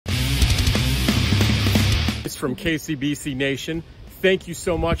from KCBC Nation. Thank you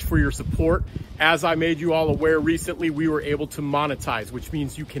so much for your support. As I made you all aware recently, we were able to monetize, which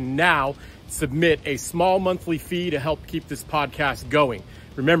means you can now submit a small monthly fee to help keep this podcast going.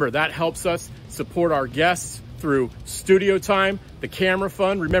 Remember, that helps us support our guests through studio time, the camera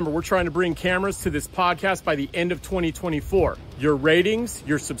fund. Remember, we're trying to bring cameras to this podcast by the end of 2024. Your ratings,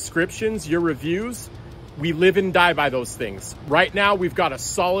 your subscriptions, your reviews, we live and die by those things. Right now, we've got a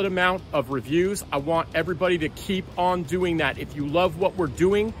solid amount of reviews. I want everybody to keep on doing that. If you love what we're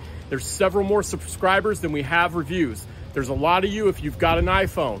doing, there's several more subscribers than we have reviews. There's a lot of you, if you've got an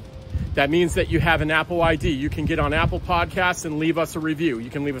iPhone, that means that you have an Apple ID. You can get on Apple Podcasts and leave us a review. You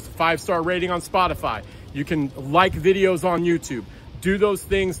can leave us a 5-star rating on Spotify. You can like videos on YouTube. Do those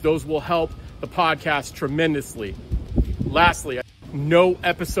things. Those will help the podcast tremendously. Lastly, no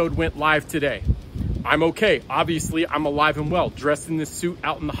episode went live today. I'm okay. Obviously, I'm alive and well, dressed in this suit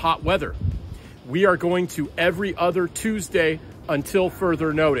out in the hot weather. We are going to every other Tuesday until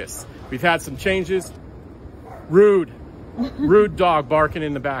further notice. We've had some changes. Rude dog barking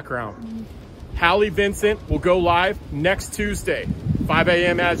in the background. Hallie Vincent will go live next Tuesday, 5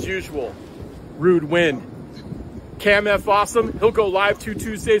 a.m. as usual. Rude wind. Cam F. Awesome, he'll go live 2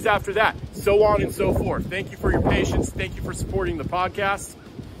 Tuesdays after that. So on and so forth. Thank you for your patience. Thank you for supporting the podcast.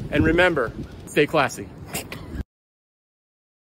 And remember, stay classy.